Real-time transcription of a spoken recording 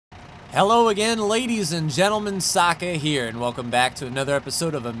Hello again, ladies and gentlemen, Saka here, and welcome back to another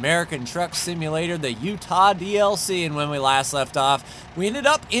episode of American Truck Simulator, the Utah DLC. And when we last left off, we ended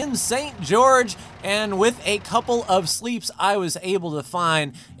up in St. George, and with a couple of sleeps, I was able to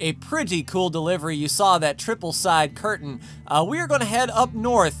find a pretty cool delivery. You saw that triple side curtain. We are going to head up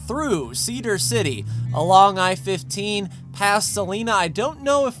north through Cedar City, along I-15, past Salina. I don't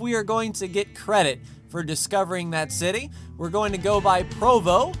know if we are going to get credit for discovering that city. We're going to go by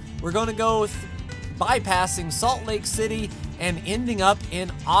Provo. We're going to go bypassing Salt Lake City and ending up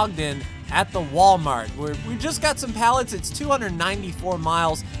in Ogden at the Walmart. We just got some pallets. It's 294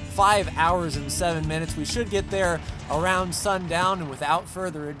 miles, 5 hours and 7 minutes. We should get there around sundown, and without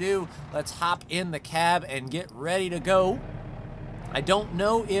further ado, let's hop in the cab and get ready to go. I don't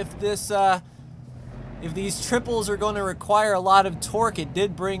know if this if these triples are going to require a lot of torque. It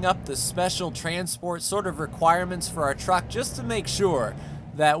did bring up the special transport sort of requirements for our truck just to make sure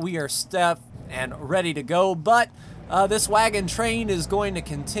that we are stuffed and ready to go. But this wagon train is going to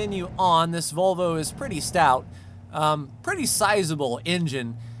continue on. This Volvo is pretty stout, pretty sizable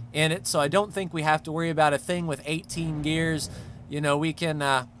engine in it, so I don't think we have to worry about a thing with 18 gears. You know, we can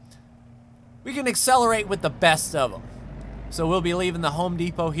accelerate with the best of them. So we'll be leaving the Home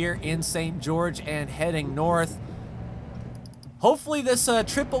Depot here in St. George and heading north. Hopefully this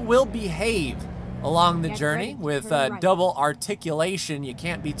triple will behave along the journey with double articulation. You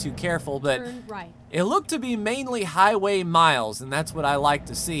can't be too careful, but it looked to be mainly highway miles, and that's what I like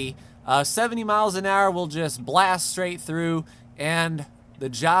to see. 70 miles an hour will just blast straight through, and the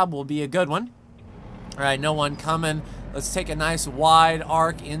job will be a good one. All right, no one coming. Let's take a nice wide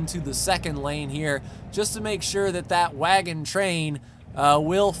arc into the second lane here, just to make sure that that wagon train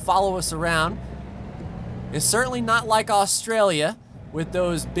will follow us around. It's certainly not like Australia, with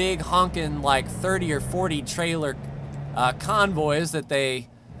those big honking like 30 or 40 trailer convoys that they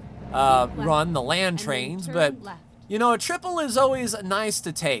run, the land trains. But you know, a triple is always nice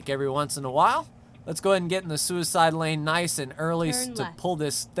to take every once in a while. Let's go ahead and get in the suicide lane nice and early to pull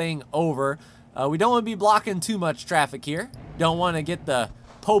this thing over. We don't want to be blocking too much traffic here. Don't want to get the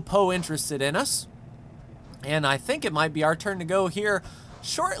po-po interested in us. And I think it might be our turn to go here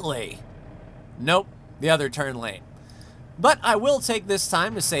shortly. Nope, the other turn lane. But I will take this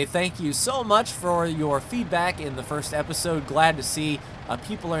time to say thank you so much for your feedback in the first episode. Glad to see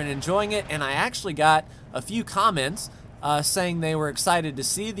people are enjoying it. And I actually got a few comments saying they were excited to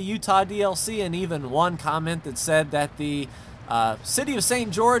see the Utah DLC, and even one comment that said that the city of St.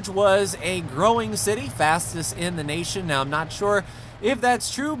 George was a growing city, fastest in the nation. Now, I'm not sure if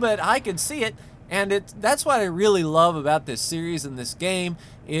that's true, but I could see it. And that's what I really love about this series and this game,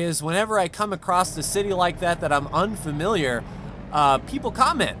 is whenever I come across a city like that I'm unfamiliar, people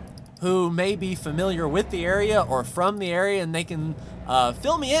comment who may be familiar with the area or from the area, and they can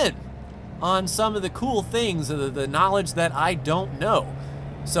fill me in on some of the cool things, the knowledge that I don't know.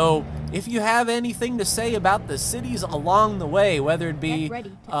 So if you have anything to say about the cities along the way, whether it be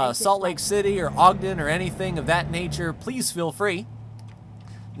Salt Lake City or Ogden or anything of that nature, please feel free.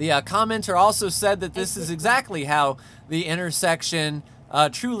 The commenter also said that this is exactly how the intersection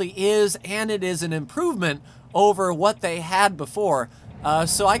truly is, and it is an improvement over what they had before.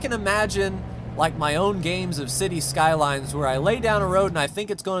 So I can imagine like my own games of city skylines, where I lay down a road and I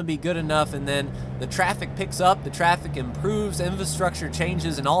think it's going to be good enough, and then the traffic picks up, the traffic improves, infrastructure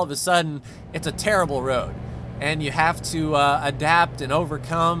changes, and all of a sudden it's a terrible road. And you have to adapt and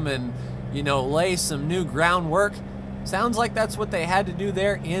overcome and, you know, lay some new groundwork. Sounds like that's what they had to do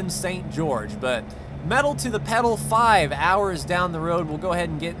there in St. George. But metal to the pedal, 5 hours down the road. We'll go ahead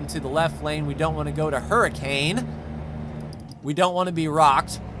and get into the left lane. We don't want to go to Hurricane. We don't want to be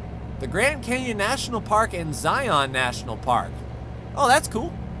rocked. The Grand Canyon National Park and Zion National Park. Oh, that's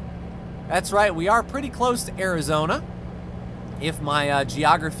cool. That's right, we are pretty close to Arizona, if my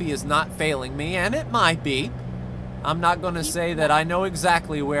geography is not failing me, and it might be. I'm not going to say that I know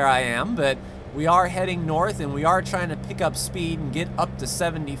exactly where I am, but we are heading north, and we are trying to pick up speed and get up to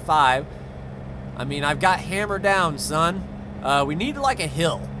 75. I mean, I've got hammer down, son. We need like a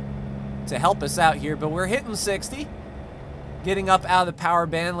hill to help us out here, but we're hitting 60. Getting up out of the power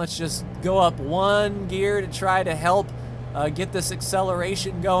band. Let's just go up one gear to try to help get this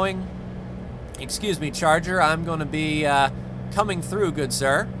acceleration going. Excuse me, Charger. I'm going to be coming through, good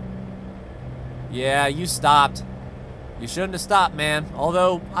sir. Yeah, you stopped. You shouldn't have stopped, man.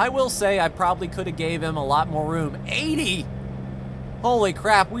 Although, I will say I probably could have gave him a lot more room. 80! Holy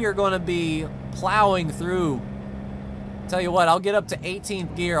crap, we are going to be plowing through. Tell you what, I'll get up to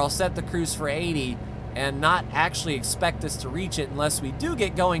 18th gear. I'll set the cruise for 80 and not actually expect us to reach it unless we do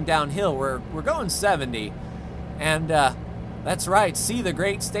get going downhill. We're going 70. And That's right, see the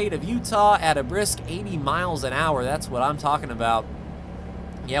great state of Utah at a brisk 80 miles an hour. That's what I'm talking about.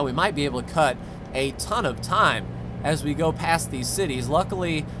 Yeah, we might be able to cut a ton of time as we go past these cities.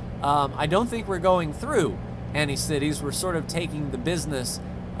 Luckily, I don't think we're going through any cities. We're sort of taking the business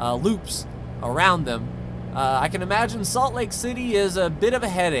loops around them. I can imagine Salt Lake City is a bit of a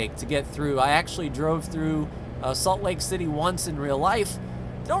headache to get through. I actually drove through Salt Lake City once in real life.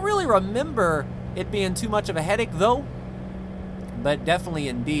 Don't really remember it being too much of a headache though, but definitely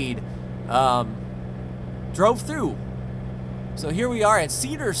indeed drove through. So here we are at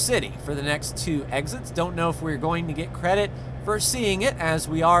Cedar City for the next 2 exits. Don't know if we're going to get credit for seeing it, as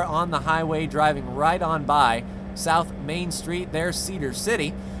we are on the highway driving right on by South Main Street. There's Cedar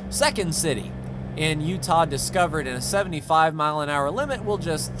City. Second city in Utah discovered in a 75-mile-an-hour limit. We'll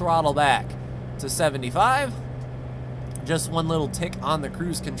just throttle back to 75. Just one little tick on the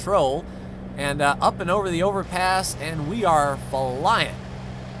cruise control, and up and over the overpass, and we are flying.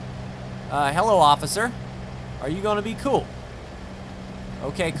 Hello, officer. Are you going to be cool?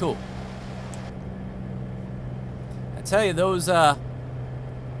 Okay, cool. I tell you, those at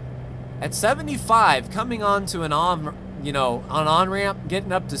 75, coming onto an on-ramp,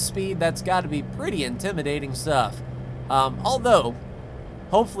 getting up to speed, that's got to be pretty intimidating stuff. Although,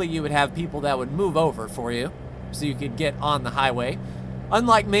 hopefully you would have people that would move over for you so you could get on the highway.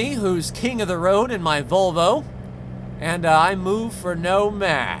 Unlike me, who's king of the road in my Volvo, and I move for no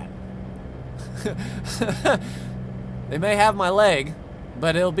man. They may have my leg,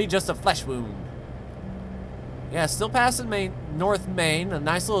 but it'll be just a flesh wound. Yeah, still passing North Main, a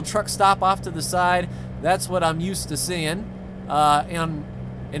nice little truck stop off to the side. That's what I'm used to seeing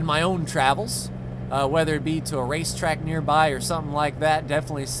in my own travels, whether it be to a racetrack nearby or something like that.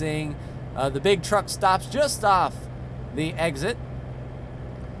 Definitely seeing the big truck stops just off the exit.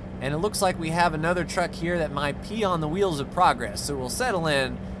 And it looks like we have another truck here that might pee on the wheels of progress. So we'll settle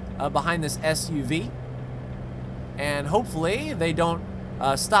in behind this SUV. And hopefully they don't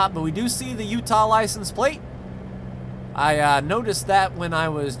stop, but we do see the Utah license plate. I noticed that when I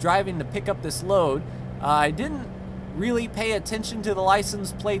was driving to pick up this load. I didn't really pay attention to the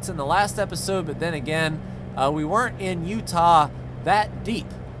license plates in the last episode, but then again, we weren't in Utah that deep.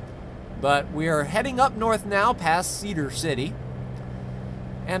 But we are heading up north now past Cedar City.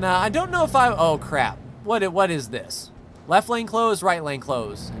 And I don't know if oh crap, what is this? Left lane closed, right lane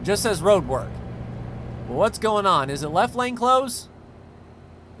closed. It just says road work. Well, what's going on? Is it left lane closed?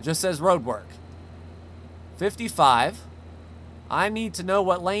 It just says road work. 55. I need to know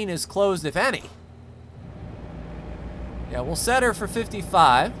what lane is closed, if any. Yeah, we'll set her for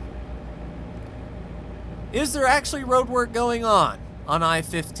 55. Is there actually road work going on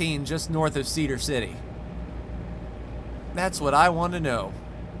I-15 just north of Cedar City? That's what I want to know.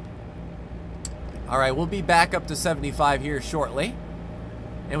 All right, we'll be back up to 75 here shortly.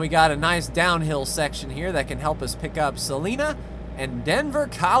 And we got a nice downhill section here that can help us pick up Salina and Denver,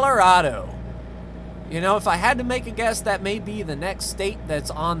 Colorado. You know, if I had to make a guess, that may be the next state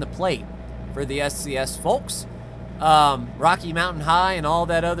that's on the plate for the SCS folks. Rocky Mountain High and all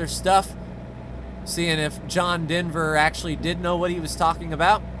that other stuff. Seeing if John Denver actually did know what he was talking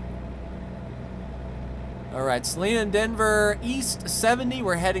about. All right, Salina and Denver, east 70.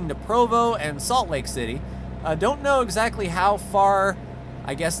 We're heading to Provo and Salt Lake City. Don't know exactly how far,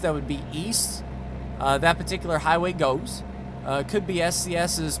 I guess that would be east, that particular highway goes. Could be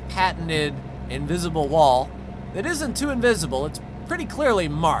SCS's patented invisible wall. It isn't too invisible. It's pretty clearly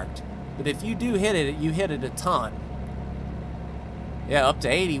marked. But if you do hit it, you hit it a ton. Yeah, up to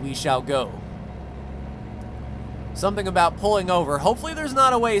 80 we shall go. Something about pulling over. Hopefully there's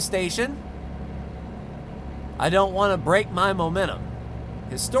not a way station. I don't want to break my momentum.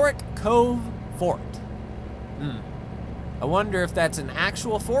 Historic Cove Fort. I wonder if that's an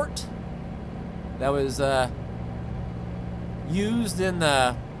actual fort that was used in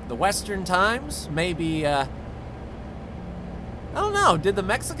the Western times. Maybe, I don't know, did the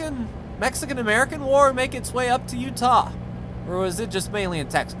Mexican-American War make its way up to Utah? Or was it just mainly in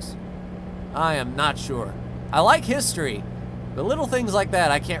Texas? I am not sure. I like history, but little things like that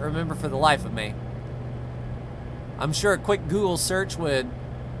I can't remember for the life of me. I'm sure a quick Google search would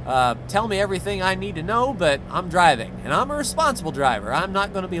tell me everything I need to know, but I'm driving, and I'm a responsible driver. I'm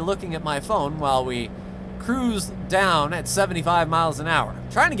not going to be looking at my phone while we cruise down at 75 miles an hour.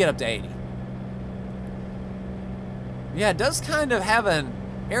 I'm trying to get up to 80. Yeah, it does kind of have an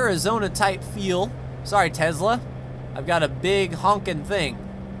Arizona-type feel. Sorry, Tesla. I've got a big honking thing.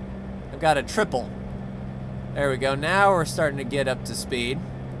 I've got a triple. There we go. Now we're starting to get up to speed.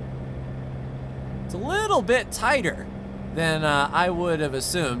 It's a little bit tighter than I would have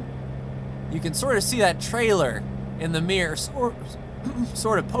assumed. You can sort of see that trailer in the mirror,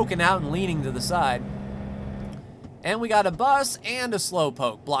 sort of poking out and leaning to the side. And we got a bus and a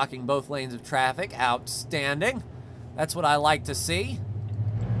slowpoke blocking both lanes of traffic. Outstanding. That's what I like to see.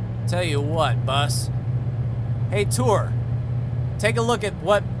 Tell you what, bus. Hey, tour. Take a look at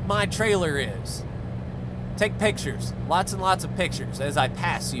what my trailer is. Take pictures. Lots and lots of pictures as I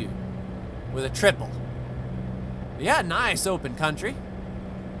pass you with a triple. Yeah, nice open country.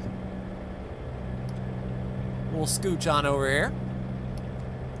 We'll scooch on over here.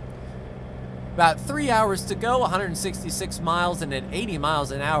 About 3 hours to go, 166 miles, and at 80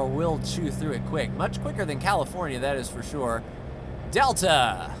 miles an hour, we'll chew through it quick. Much quicker than California, that is for sure.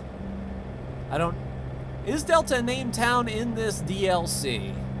 Delta. Is Delta a named town in this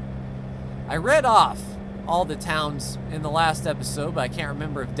DLC? I read off all the towns in the last episode, but I can't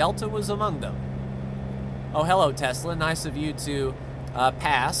remember if Delta was among them. Oh, hello, Tesla. Nice of you to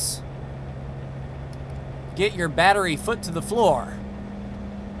pass. Get your battery foot to the floor.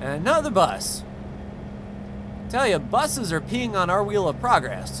 And another bus. Tell you, buses are peeing on our wheel of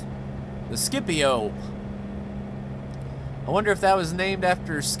progress. The Scipio. I wonder if that was named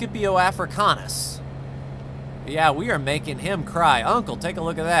after Scipio Africanus. But yeah, we are making him cry. Uncle, take a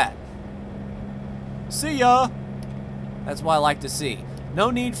look at that. See ya. That's what I like to see. No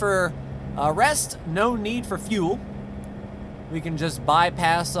need for rest, no need for fuel. We can just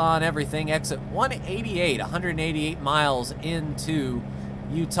bypass on everything. Exit 188, 188 miles into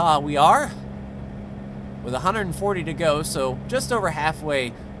Utah we are, with 140 to go, so just over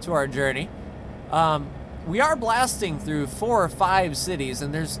halfway to our journey. We are blasting through 4 or 5 cities,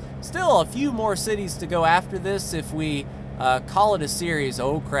 and there's still a few more cities to go after this if we call it a series.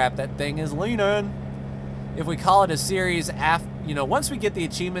 Oh crap, that thing is leaning. If we call it a series, once we get the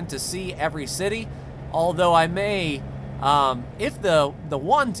achievement to see every city, although I may, if the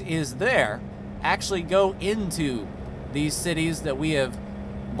want is there, actually go into these cities that we have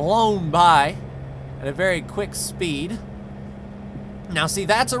blown by at a very quick speed. Now see,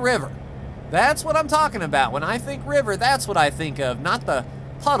 that's a river. That's what I'm talking about. When I think river, that's what I think of, not the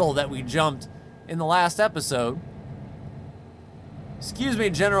puddle that we jumped in the last episode. Excuse me,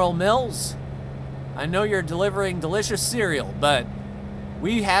 General Mills. I know you're delivering delicious cereal, but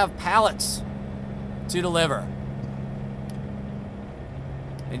we have pallets to deliver.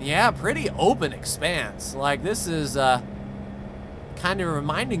 And yeah, pretty open expanse. Like, this is kind of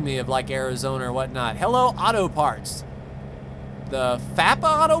reminding me of like Arizona or whatnot. Hello, Auto Parts. The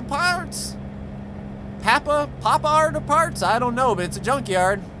Fappa Auto Parts? Papa Auto Parts? I don't know, but it's a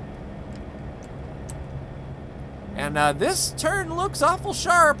junkyard. And this turn looks awful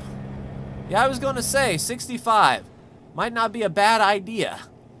sharp. Yeah, I was going to say 65. Might not be a bad idea.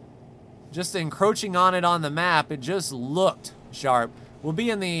 Just encroaching on it on the map, it just looked sharp. We'll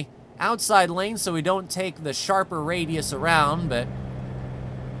be in the outside lane so we don't take the sharper radius around, but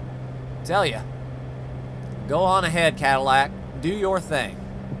tell ya, go on ahead, Cadillac. Do your thing.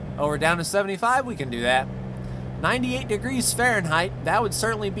 Oh, we're down to 75? We can do that. 98 degrees Fahrenheit. That would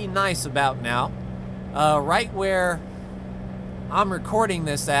certainly be nice about now. Right where I'm recording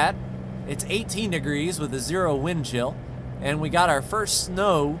this at, it's 18 degrees with a 0 wind chill. And we got our first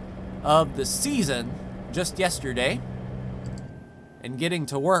snow of the season just yesterday. And getting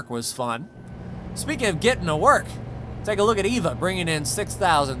to work was fun. Speaking of getting to work, take a look at Eva bringing in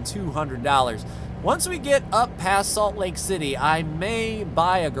 $6,200. Once we get up past Salt Lake City, I may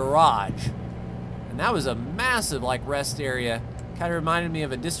buy a garage. And that was a massive like rest area. Kind of reminded me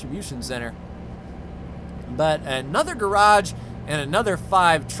of a distribution center. But another garage and another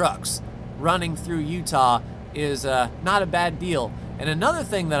 5 trucks running through Utah is not a bad deal. And another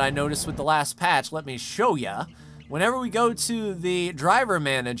thing that I noticed with the last patch, let me show ya. Whenever we go to the driver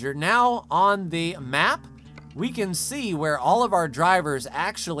manager, now on the map, we can see where all of our drivers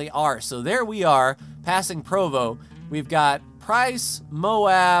actually are. So there we are, passing Provo. We've got Price,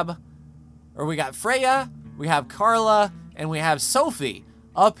 Moab, or we got Freya, we have Carla, and we have Sophie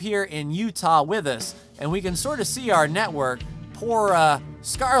up here in Utah with us. And we can sort of see our network. Poor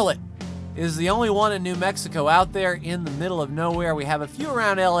Scarlett is the only one in New Mexico out there in the middle of nowhere. We have a few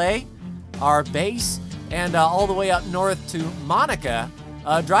around LA, our base, and all the way up north to Monica,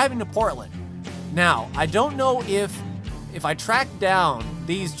 driving to Portland. Now, I don't know if I track down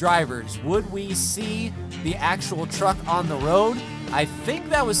these drivers, would we see the actual truck on the road? I think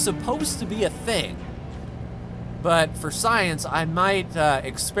that was supposed to be a thing. But for science, I might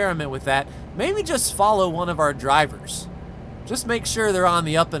experiment with that. Maybe just follow one of our drivers. Just make sure they're on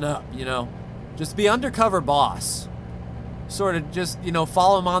the up and up, you know. Just be undercover boss. Sort of just, you know,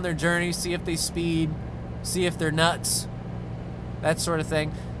 follow them on their journey, see if they speed, see if they're nuts, that sort of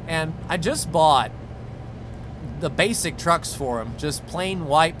thing. And I just bought the basic trucks for them, just plain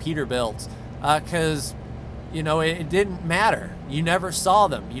white Peterbilts, because, you know, it didn't matter. You never saw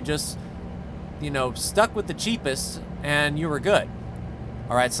them. You just, you know, stuck with the cheapest and you were good.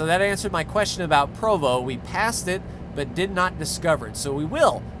 All right, so that answered my question about Provo. We passed it, but did not discover it. So we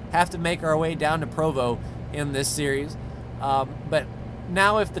will have to make our way down to Provo in this series. But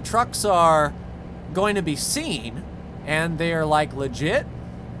now if the trucks are going to be seen and they're like legit,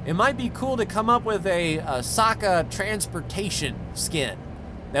 it might be cool to come up with a Saka transportation skin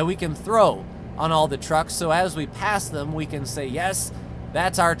that we can throw on all the trucks, so as we pass them, we can say, yes,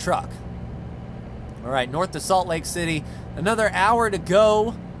 that's our truck. All right, north to Salt Lake City, another hour to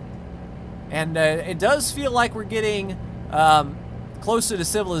go, and it does feel like we're getting closer to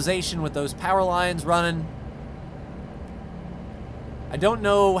civilization with those power lines running. I don't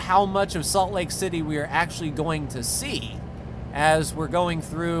know how much of Salt Lake City we are actually going to see as we're going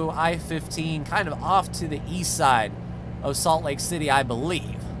through I-15, kind of off to the east side of Salt Lake City, I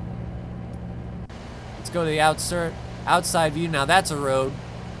believe. Let's go to the outside view. Now that's a road.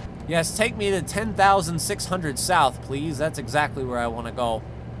 Yes, take me to 10,600 south, please. That's exactly where I want to go.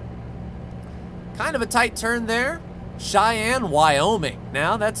 Kind of a tight turn there. Cheyenne, Wyoming.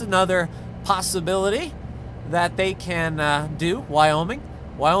 Now that's another possibility that they can do. Wyoming.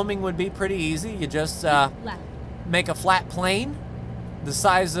 Wyoming would be pretty easy. You just make a flat plane the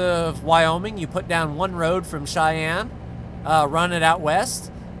size of Wyoming. You put down one road from Cheyenne, run it out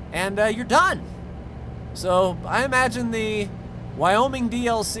west, and you're done. So I imagine the Wyoming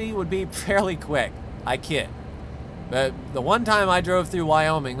DLC would be fairly quick. I kid. But the one time I drove through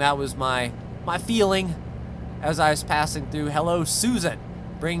Wyoming, that was my feeling as I was passing through. Hello, Susan,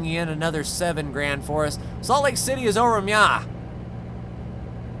 bringing in another 7 grand for us. Salt Lake City is Oromia.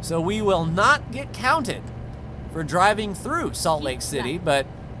 So we will not get counted for driving through Salt Lake City, but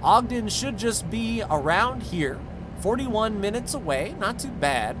Ogden should just be around here, 41 minutes away, not too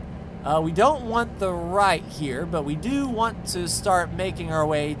bad. We don't want the right here, but we do want to start making our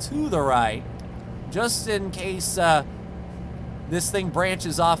way to the right, just in case this thing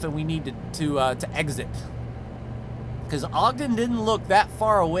branches off and we need to exit. Because Ogden didn't look that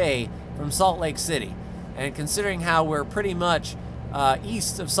far away from Salt Lake City, and considering how we're pretty much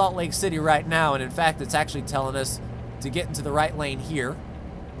east of Salt Lake City right now, and in fact it's actually telling us to get into the right lane here.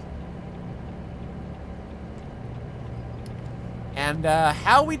 And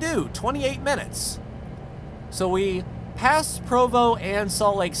how we do, 28 minutes. So we passed Provo and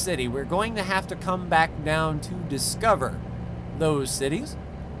Salt Lake City. We're going to have to come back down to discover those cities,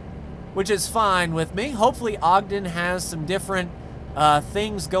 which is fine with me. Hopefully Ogden has some different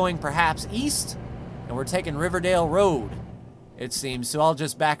things going perhaps east, and we're taking Riverdale Road, it seems. So I'll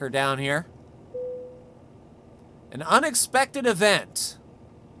just back her down here. An unexpected event.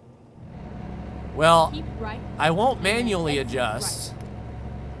 Well, I won't manually adjust.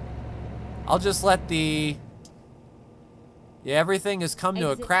 I'll just let the... Yeah, everything has come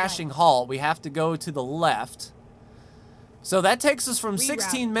to a crashing halt. We have to go to the left. So that takes us from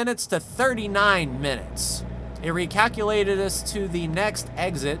 16 minutes to 39 minutes. It recalculated us to the next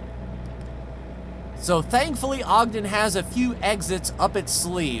exit. So thankfully, Ogden has a few exits up its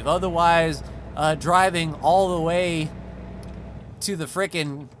sleeve. Otherwise, driving all the way to the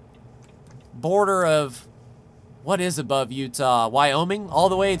frickin' border of, what is above Utah? Wyoming? All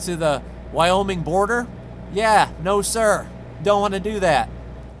the way to the Wyoming border? Yeah, no sir. Don't want to do that.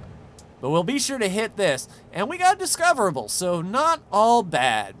 But we'll be sure to hit this. And we got discoverable, so not all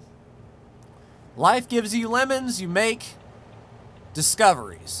bad. Life gives you lemons, you make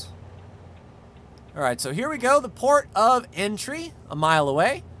discoveries. Alright, so here we go, the port of entry, a mile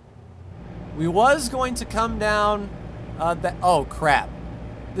away. We was going to come down, oh crap.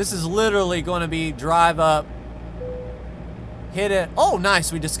 This is literally going to be drive up, hit it. Oh,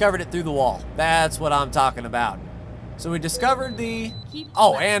 nice. We discovered it through the wall. That's what I'm talking about. So we discovered the...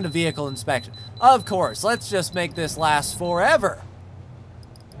 Oh, and a vehicle inspection. Of course. Let's just make this last forever.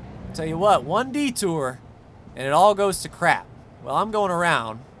 Tell you what, one detour, and it all goes to crap. Well, I'm going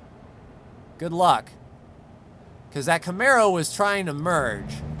around. Good luck. Because that Camaro was trying to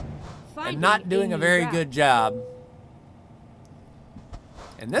merge and not doing a very good job.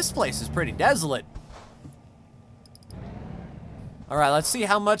 And this place is pretty desolate. All right, let's see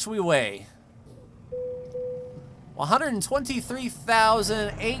how much we weigh.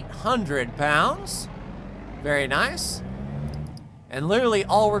 123,800 pounds. Very nice. And literally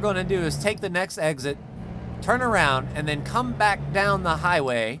all we're going to do is take the next exit, turn around, and then come back down the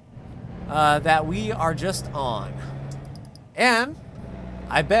highway that we are just on. And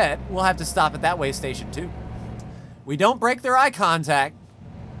I bet we'll have to stop at that way station too. We don't break their eye contact.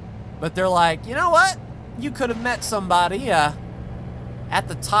 But they're like, you know what? you could have met somebody at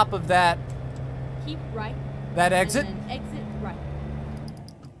the top of that Keep right. that exit. And then exit right.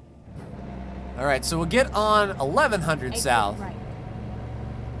 All right, so we'll get on 1100 Exit south. right.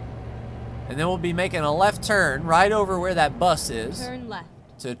 And then we'll be making a left turn right over where that bus is Turn left.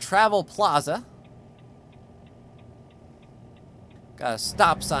 to Travel Plaza. Got a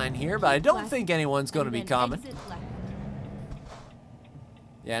stop sign here, but I don't left, think anyone's going to and be then coming. exit left.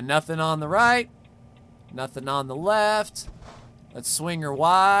 Yeah, nothing on the right, nothing on the left. Let's swing her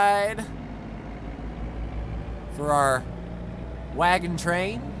wide for our wagon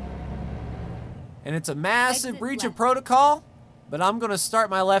train. And it's a massive Exit breach of left. protocol, but I'm going to start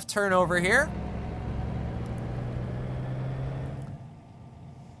my left turn over here.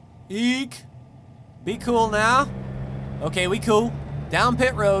 Eek. Be cool now. Okay, we cool. Down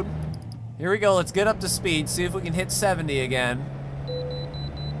pit road. Here we go. Let's get up to speed. See if we can hit 70 again.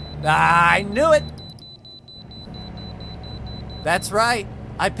 Ah, I knew it. That's right.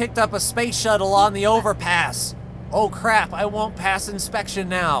 I picked up a space shuttle on the overpass. Oh crap, I won't pass inspection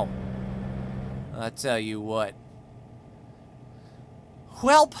now. I tell you what.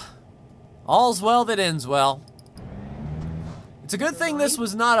 Welp. All's well that ends well. It's a good thing this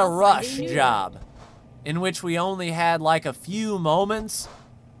was not a rush job, in which we only had like a few moments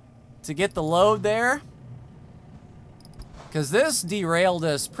to get the load there. Because this derailed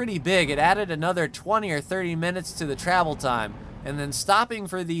us pretty big. It added another 20 or 30 minutes to the travel time. And then stopping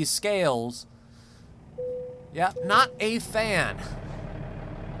for these scales. Yeah, not a fan.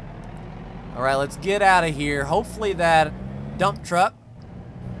 All right, let's get out of here. Hopefully that dump truck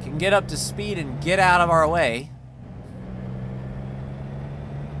can get up to speed and get out of our way.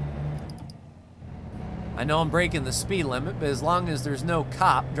 I know I'm breaking the speed limit, but as long as there's no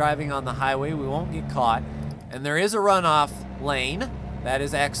cop driving on the highway, we won't get caught. And there is a runoff lane. That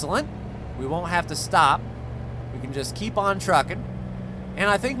is excellent. We won't have to stop. We can just keep on trucking. And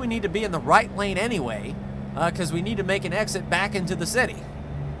I think we need to be in the right lane anyway, because we need to make an exit back into the city.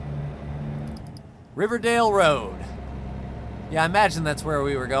 Riverdale Road. Yeah, I imagine that's where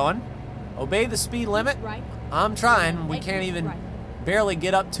we were going. Obey the speed limit. Right. I'm trying. We Exit can't even right. barely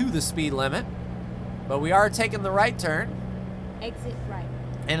get up to the speed limit. But we are taking the right turn. Exit right.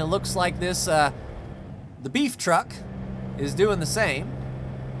 And it looks like this, the beef truck is doing the same.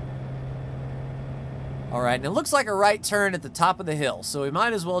 All right, and it looks like a right turn at the top of the hill, so we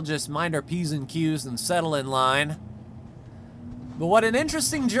might as well just mind our P's and Q's and settle in line. But what an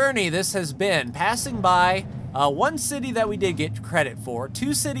interesting journey this has been, passing by one city that we did get credit for,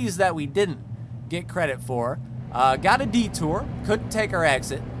 two cities that we didn't get credit for, got a detour, couldn't take our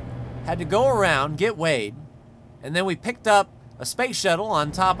exit, had to go around, get weighed, and then we picked up a space shuttle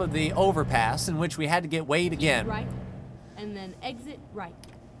on top of the overpass in which we had to get weighed again. Keep right. And then exit right.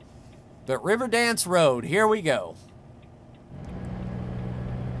 But Riverdance Road, here we go.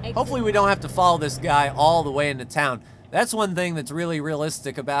 Exit Hopefully we don't have to follow this guy all the way into town. That's one thing that's really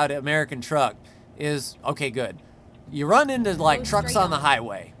realistic about American truck is, okay, good. You run into like Go trucks straight on the on.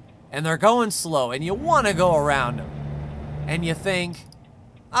 highway and they're going slow and you want to go around them. And you think,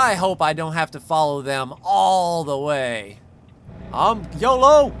 I hope I don't have to follow them all the way.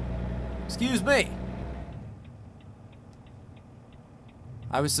 YOLO! Excuse me.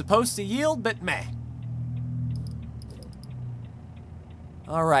 I was supposed to yield, but meh.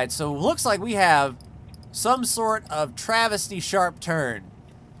 All right, so it looks like we have some sort of travesty sharp turn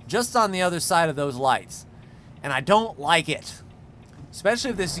just on the other side of those lights. And I don't like it.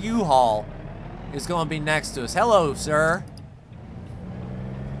 Especially if this U-Haul is going to be next to us. Hello, sir.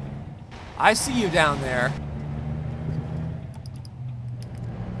 I see you down there.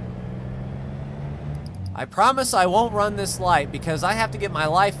 I promise I won't run this light because I have to get my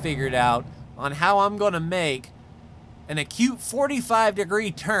life figured out on how I'm going to make an acute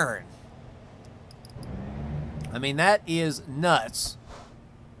 45-degree turn. I mean, that is nuts.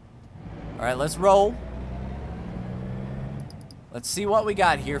 All right, let's roll. Let's see what we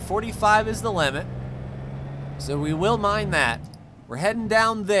got here. 45 is the limit, so we will mind that. We're heading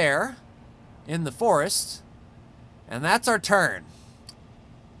down there in the forest, and that's our turn.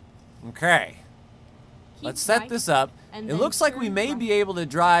 Okay. Keep Let's set right, this up. and It then looks like we turn may right. be able to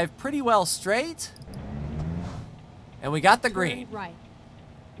drive pretty well straight. And we got the Turn green. right.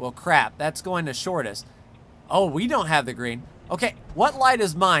 Well, crap. That's going to short us. Oh, we don't have the green. Okay, what light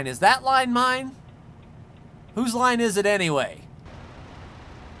is mine? Is that line mine? Whose line is it anyway?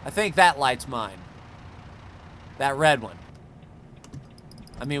 I think that light's mine. That red one.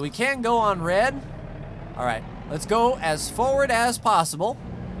 I mean, we can go on red. All right, let's go as forward as possible.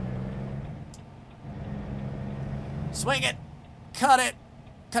 Swing it. Cut it.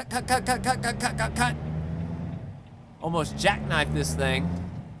 Cut, cut, cut, cut, cut, cut, cut, cut, cut. Almost jackknifed this thing.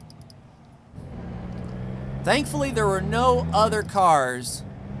 Thankfully, there were no other cars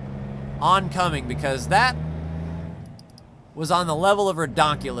oncoming because that was on the level of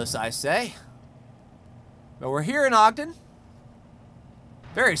redonkulous, I say. But we're here in Ogden.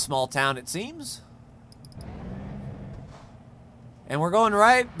 Very small town, it seems. And we're going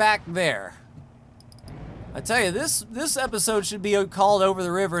right back there. I tell you, this episode should be called Over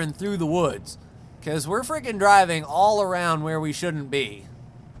the River and Through the Woods, because we're freaking driving all around where we shouldn't be.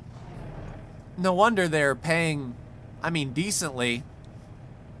 No wonder they're paying, I mean, decently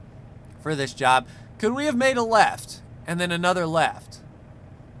for this job. Could we have made a left and then another left?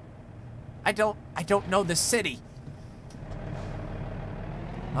 I don't know the city.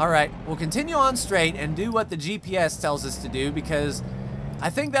 All right, we'll continue on straight and do what the GPS tells us to do, because I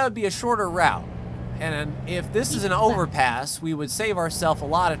think that would be a shorter route. And if this is an overpass, we would save ourselves a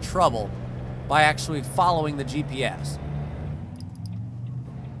lot of trouble by actually following the GPS.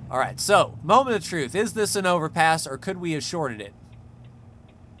 All right, so, moment of truth. Is this an overpass, or could we have shorted it?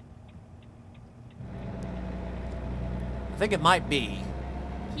 I think it might be.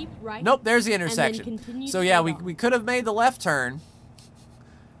 Keep right. Nope, there's the intersection. So yeah, we could have made the left turn.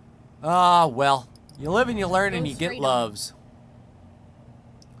 Ah, well, you live and you learn and you get loves.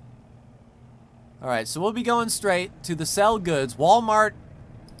 All right, so we'll be going straight to the sell goods. Walmart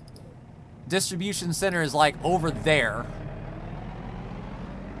distribution center is like over there.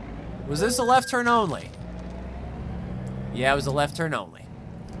 Was this a left turn only? Yeah, it was a left turn only.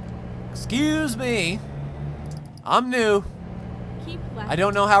 Excuse me. I'm new. Keep left. I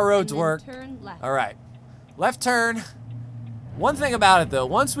don't know how roads work. Turn left. All right. Left turn. One thing about it, though,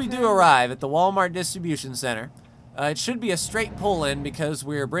 once we do arrive at the Walmart distribution center, it should be a straight pull-in because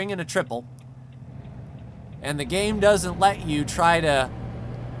we're bringing a triple. And the game doesn't let you try to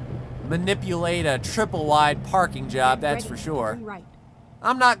manipulate a triple-wide parking job, that's for sure. Turn right.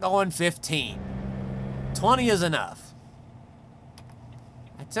 I'm not going 15. 20 is enough.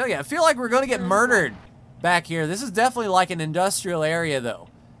 I tell you, I feel like we're going to get murdered back here. This is definitely like an industrial area, though.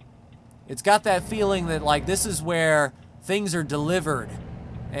 It's got that feeling that, like, this is where things are delivered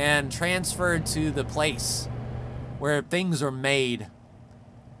and transferred to the place where things are made.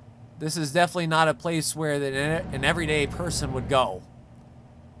 This is definitely not a place where an everyday person would go,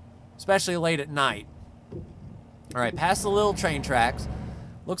 especially late at night. All right, past the little train tracks.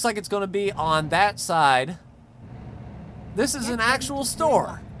 Looks like it's going to be on that side. This is an actual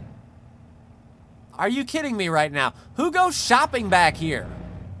store. Are you kidding me right now? Who goes shopping back here?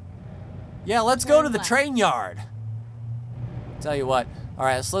 Yeah, let's go to the train yard. Tell you what. All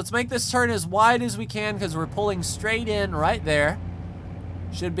right, so let's make this turn as wide as we can because we're pulling straight in right there.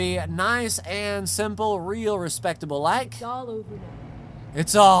 Should be nice and simple, real respectable like. It's all over now.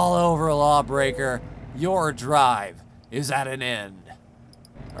 It's all over, Lawbreaker. Your drive is at an end.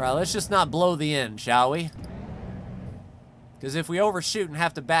 All right, let's just not blow the end, shall we? Because if we overshoot and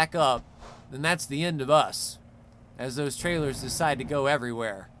have to back up, then that's the end of us, as those trailers decide to go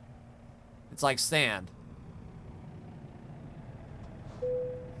everywhere. It's like sand.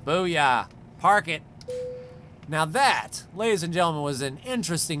 Booyah. Park it. Now that, ladies and gentlemen, was an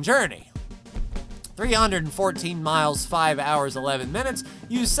interesting journey. 314 miles, 5 hours, 11 minutes,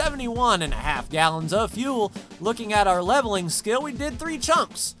 used 71.5 gallons of fuel. Looking at our leveling skill, we did 3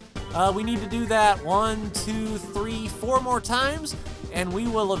 chunks. We need to do that 1, 2, 3, 4 more times, and we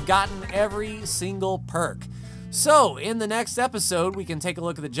will have gotten every single perk. So, in the next episode, we can take a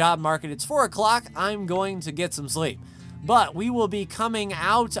look at the job market. It's 4 o'clock. I'm going to get some sleep. But we will be coming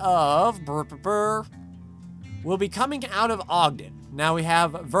out of... We'll be coming out of Ogden. Now we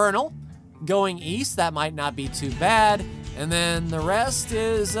have Vernal going east. That might not be too bad. And then the rest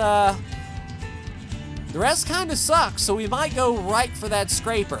is... the rest kind of sucks, so we might go right for that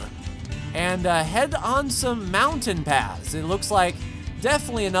scraper and head on some mountain paths. It looks like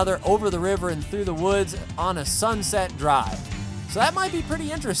definitely another over the river and through the woods on a sunset drive. So that might be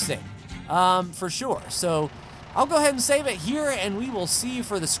pretty interesting, for sure. So I'll go ahead and save it here, and we will see you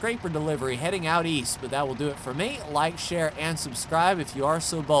for the scraper delivery heading out east. But that will do it for me. Like, share, and subscribe if you are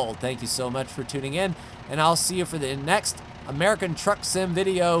so bold. Thank you so much for tuning in, and I'll see you for the next American Truck Sim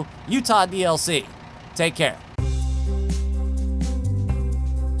video, Utah DLC. Take care.